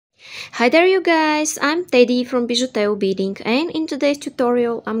Hi there you guys, I'm Teddy from Crystal Beading, and in today's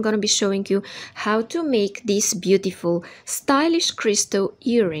tutorial I'm gonna be showing you how to make these beautiful stylish crystal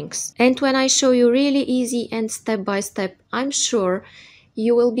earrings. And when I show you really easy and step by step, I'm sure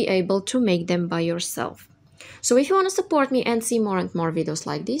you will be able to make them by yourself. So if you want to support me and see more and more videos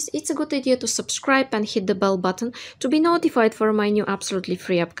like this, it's a good idea to subscribe and hit the bell button to be notified for my new absolutely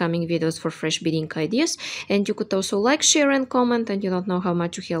free upcoming videos for fresh beading ideas. And you could also like, share and comment, and you don't know how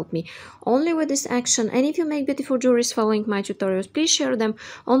much you help me only with this action. And if you make beautiful jewelries following my tutorials, please share them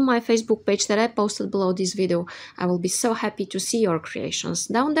on my Facebook page that I posted below this video. I will be so happy to see your creations.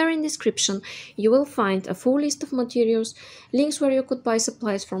 Down there in the description you will find a full list of materials, links where you could buy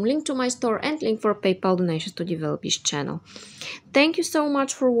supplies from, link to my store, and link for PayPal donations to develop this channel. Thank you so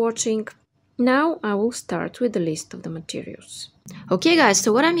much for watching. Now I will start with the list of the materials. Okay guys,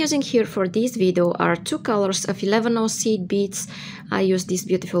 so what I'm using here for this video are two colors of 11/0 seed beads. I use this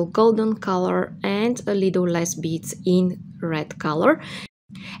beautiful golden color and a little less beads in red color.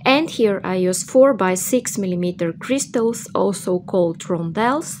 And here I use 4 by 6 millimeter crystals, also called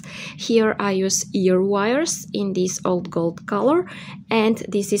rondelles. Here I use ear wires in this old gold color, and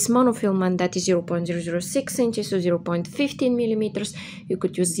this is monofilament that is 0.006 inches to 0.15 millimeters. You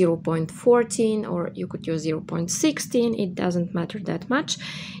could use 0.14 or you could use 0.16, it doesn't matter that much.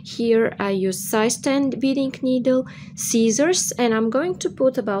 Here I use size 10 beading needle, scissors, and I'm going to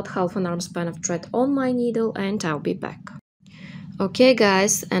put about half an arm span of thread on my needle, and I'll be back. Okay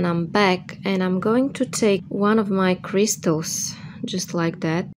guys, and I'm back, and I'm going to take one of my crystals just like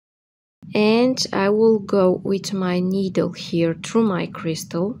that, and I will go with my needle here through my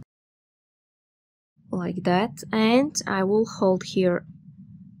crystal like that, and I will hold here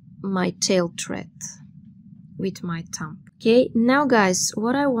my tail thread with my thumb. Okay, now guys,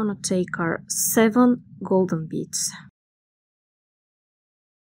 what I want to take are 7 golden beads.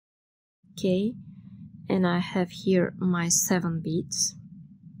 Okay, and I have here my 7 beads,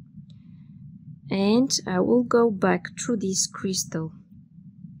 and I will go back through this crystal.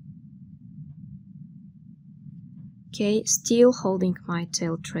 Okay, still holding my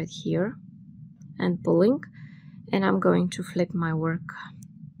tail thread here and pulling, and I'm going to flip my work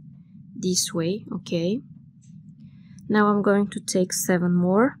this way. Okay, now I'm going to take 7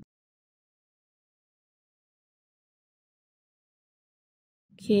 more.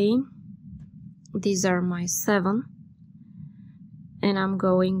 Okay, these are my 7, and I'm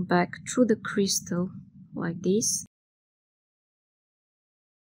going back through the crystal like this.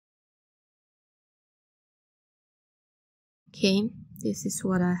 Okay, this is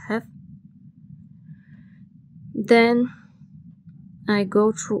what I have. Then I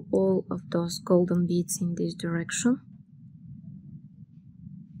go through all of those golden beads in this direction.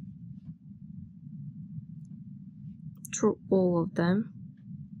 Through all of them,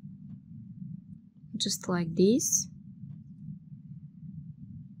 just like this.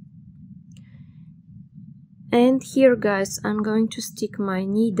 And here guys, I'm going to stick my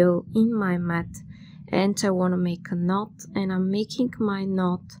needle in my mat, and I want to make a knot, and I'm making my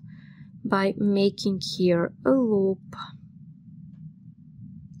knot by making here a loop,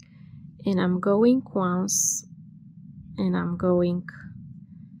 and I'm going once, and I'm going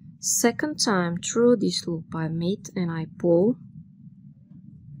second time through this loop I made, and I pull.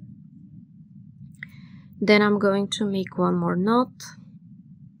 Then I'm going to make one more knot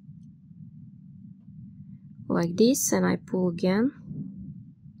like this, and I pull again.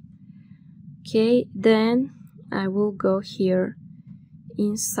 Okay, then I will go here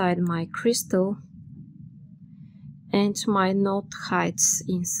inside my crystal, and my knot hides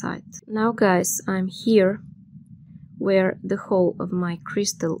inside. Now guys, I'm here where the hole of my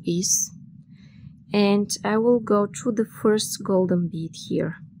crystal is, and I will go through the first golden bead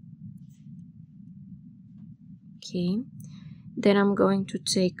here. Okay, then I'm going to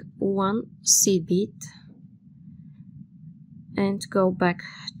take 1 seed bead and go back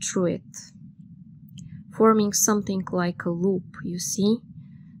through it, forming something like a loop. You see,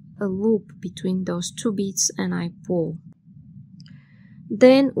 a loop between those 2 beads, and I pull.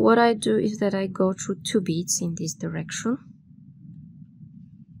 Then what I do is that I go through 2 beads in this direction.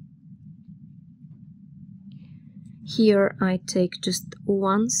 Here I take just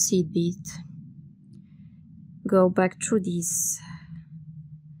 1 seed bead, go back through this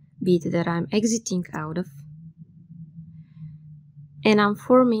bead that I'm exiting out of, and I'm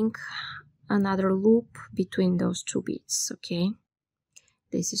forming another loop between those 2 beads. Okay,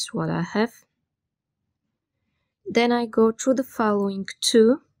 this is what I have. Then I go through the following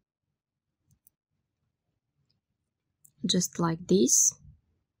 2, just like this,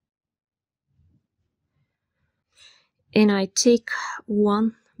 and I take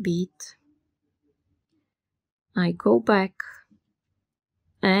 1 bead, I go back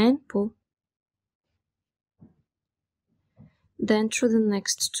and pull, then through the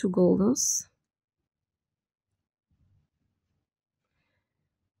next 2 goldens,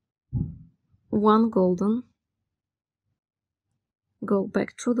 one golden, go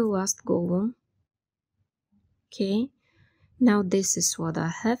back through the last golden. Okay, now this is what I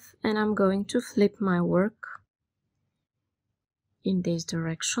have, and I'm going to flip my work in this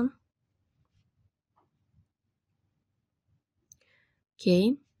direction.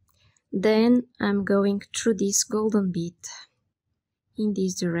 Okay, then I'm going through this golden bead in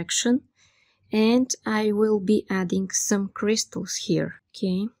this direction, and I will be adding some crystals here.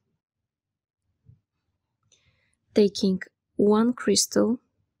 Okay, taking one crystal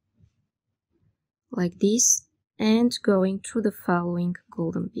like this and going through the following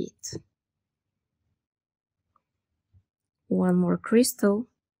golden bead. One more crystal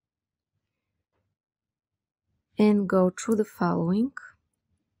and go through the following.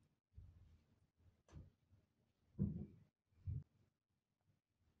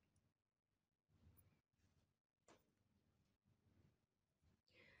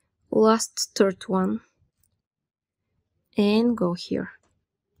 Last third one and go here.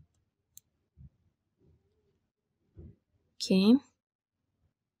 Okay.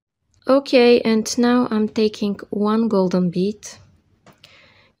 Okay, and now I'm taking one golden bead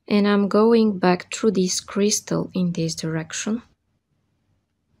and I'm going back through this crystal in this direction.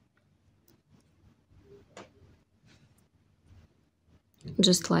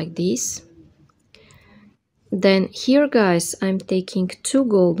 Just like this. Then here, guys, I'm taking 2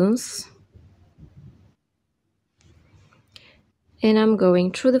 goldens and I'm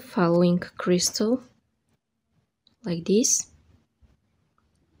going through the following crystal like this.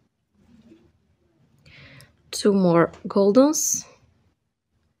 2 more goldens,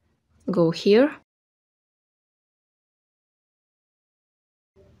 go here,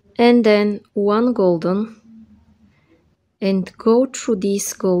 and then 1 golden and go through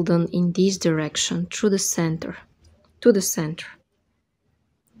this golden in this direction, through the center, to the center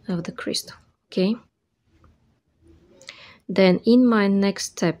of the crystal. Okay, then in my next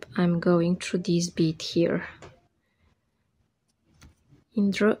step I'm going through this bead here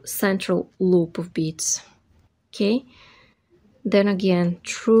in the central loop of beads. Okay, then again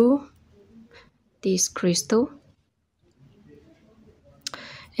through this crystal,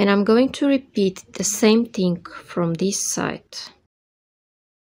 and I'm going to repeat the same thing from this side.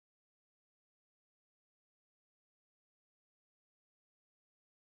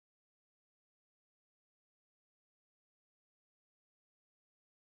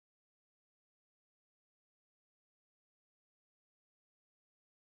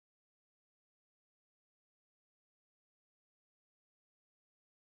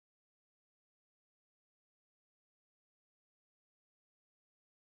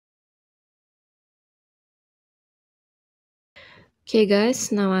 Okay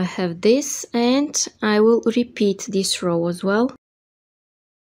guys, now I have this and I will repeat this row as well.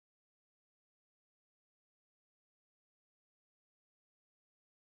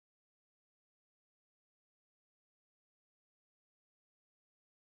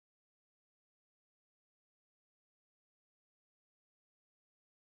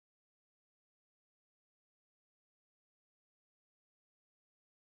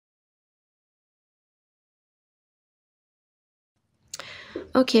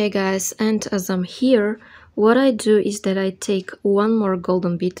 Okay guys, and as I'm here, what I do is that I take one more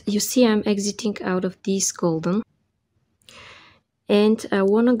golden bead. You see I'm exiting out of this golden. And I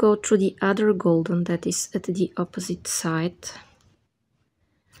want to go through the other golden that is at the opposite side.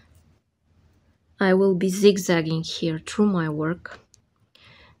 I will be zigzagging here through my work.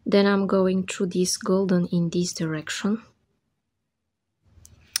 Then I'm going through this golden in this direction.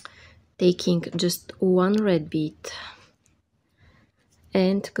 Taking just one red bead.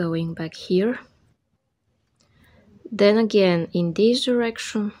 And going back here. Then again in this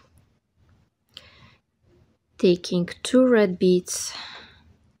direction, taking 2 red beads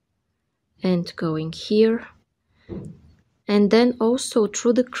and going here, and then also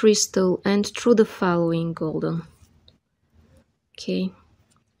through the crystal and through the following golden. Okay,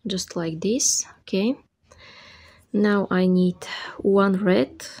 just like this. Okay, now I need 1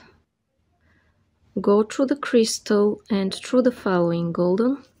 red, go through the crystal and through the following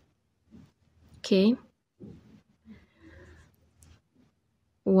golden. Okay,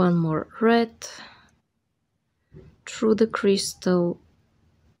 1 more red, through the crystal,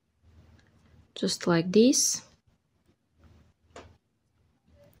 just like this.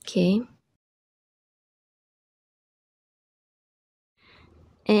 Okay,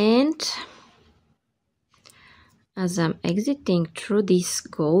 And as I'm exiting through this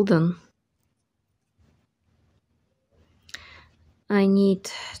golden, I need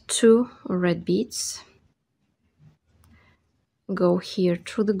 2 red beads. Go here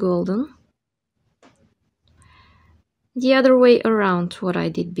through the golden, the other way around what I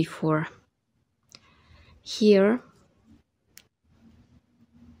did before. Here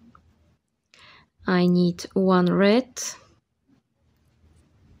I need 1 red,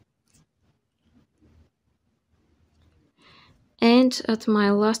 and at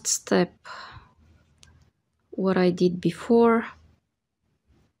my last step, what I did before,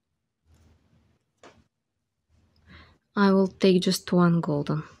 I will take just 1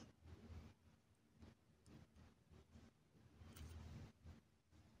 golden.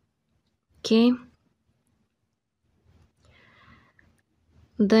 Okay.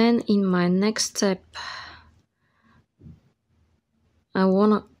 Then in my next step, I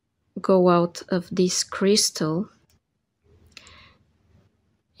want to go out of this crystal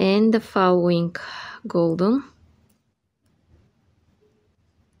and the following golden.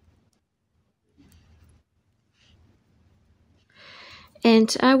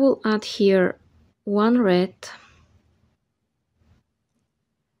 And I will add here 1 red,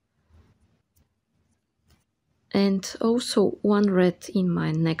 and also 1 red in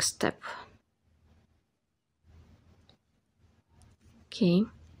my next step. Okay.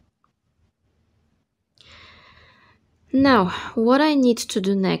 Now, what I need to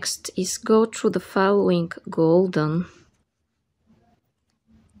do next is go through the following golden,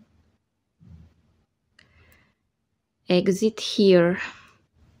 exit here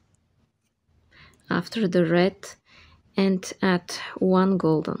after the red, and add 1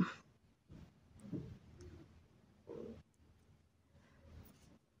 golden.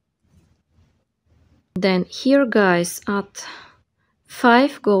 Then here, guys, add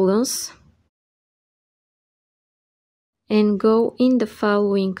 5 goldens and go in the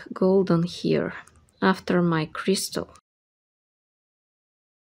following golden here after my crystal.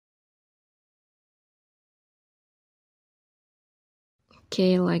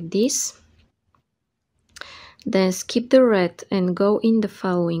 Okay, like this. Then skip the red and go in the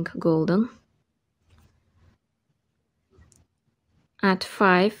following golden. Add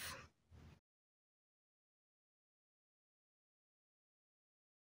 5.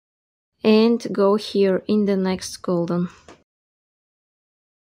 And go here in the next golden.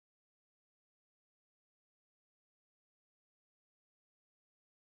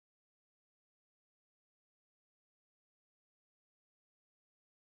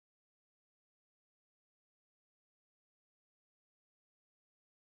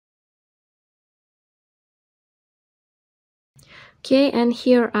 Okay, and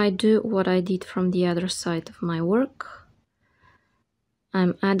here I do what I did from the other side of my work.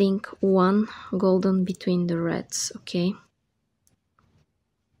 I'm adding 1 golden between the reds, okay?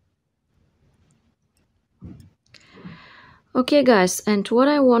 Okay, guys, and what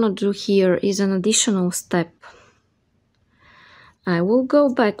I want to do here is an additional step. I will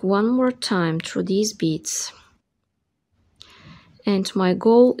go back 1 more time through these beads. And my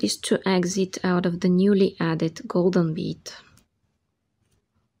goal is to exit out of the newly added golden bead.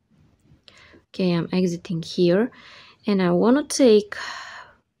 Okay, I'm exiting here, and I want to take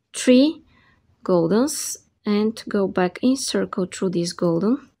 3 goldens and go back in circle through this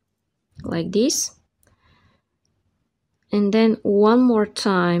golden, like this. And then 1 more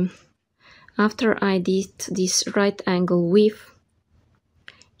time, after I did this right angle weave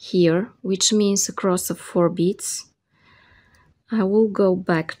here, which means a cross of 4 beads, I will go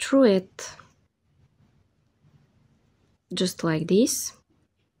back through it, just like this.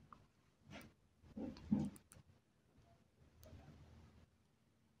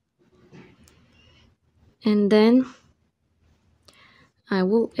 And then I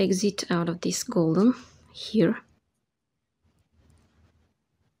will exit out of this golden here.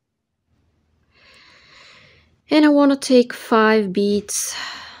 And I want to take 5 beads.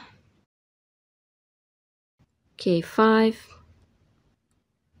 Okay, 5.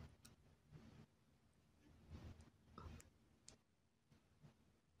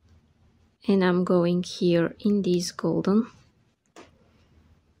 And I'm going here in this golden.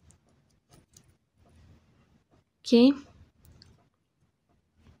 Okay.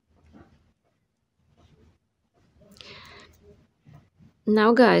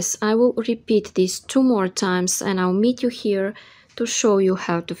 Now, guys, I will repeat this 2 more times and I'll meet you here to show you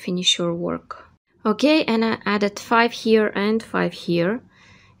how to finish your work. Okay, and I added 5 here and 5 here.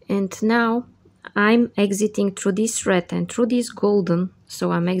 And now I'm exiting through this red and through this golden.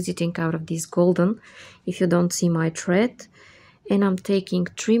 So I'm exiting out of this golden, if you don't see my thread. and I'm taking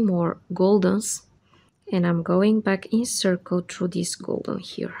 3 more goldens and I'm going back in circle through this golden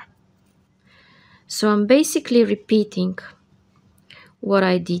here. So I'm basically repeating what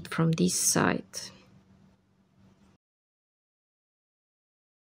I did from this side.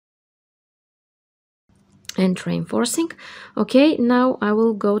 And reinforcing. Okay, now I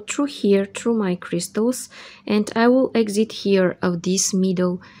will go through here through my crystals and I will exit here of this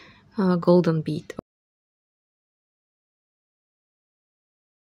middle golden bead.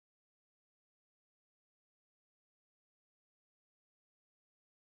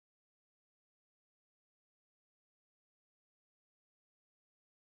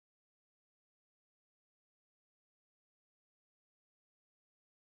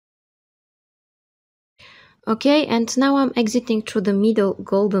 Okay, and now I'm exiting through the middle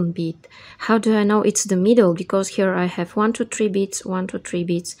golden bead. How do I know it's the middle? Because here I have 1, 2, 3 beads, 1, 2, 3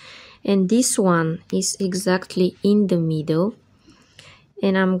 beads, and this one is exactly in the middle.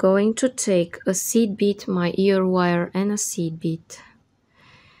 And I'm going to take a seed bead, my ear wire, and a seed bead.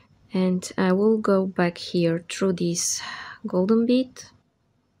 And I will go back here through this golden bead.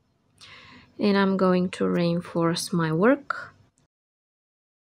 And I'm going to reinforce my work.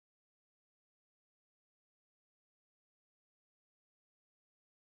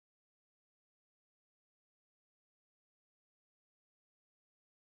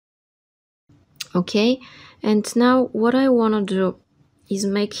 Okay, and now what I want to do is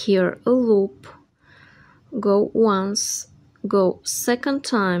make here a loop, go once, go second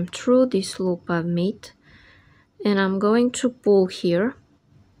time through this loop I've made, and I'm going to pull here.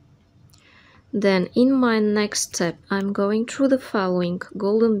 Then in my next step I'm going through the following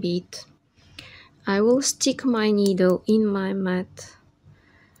golden bead. I will stick my needle in my mat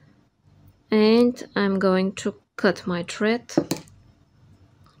and I'm going to cut my thread.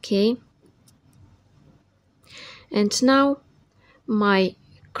 Okay, and now my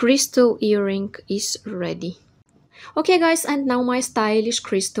crystal earring is ready. Okay guys, and now my stylish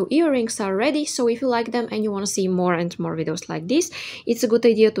crystal earrings are ready, so if you like them and you want to see more and more videos like this, it's a good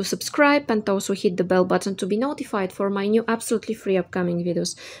idea to subscribe and also hit the bell button to be notified for my new absolutely free upcoming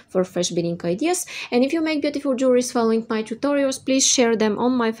videos for fresh beading ideas. And if you make beautiful jewelries following my tutorials, please share them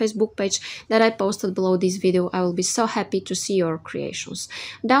on my Facebook page that I posted below this video. I will be so happy to see your creations.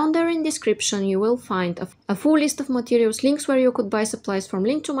 Down there in description you will find a full list of materials, links where you could buy supplies from,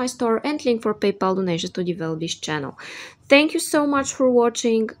 link to my store and link for PayPal donations to develop this channel. Thank you so much for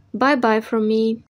watching. Bye bye from me.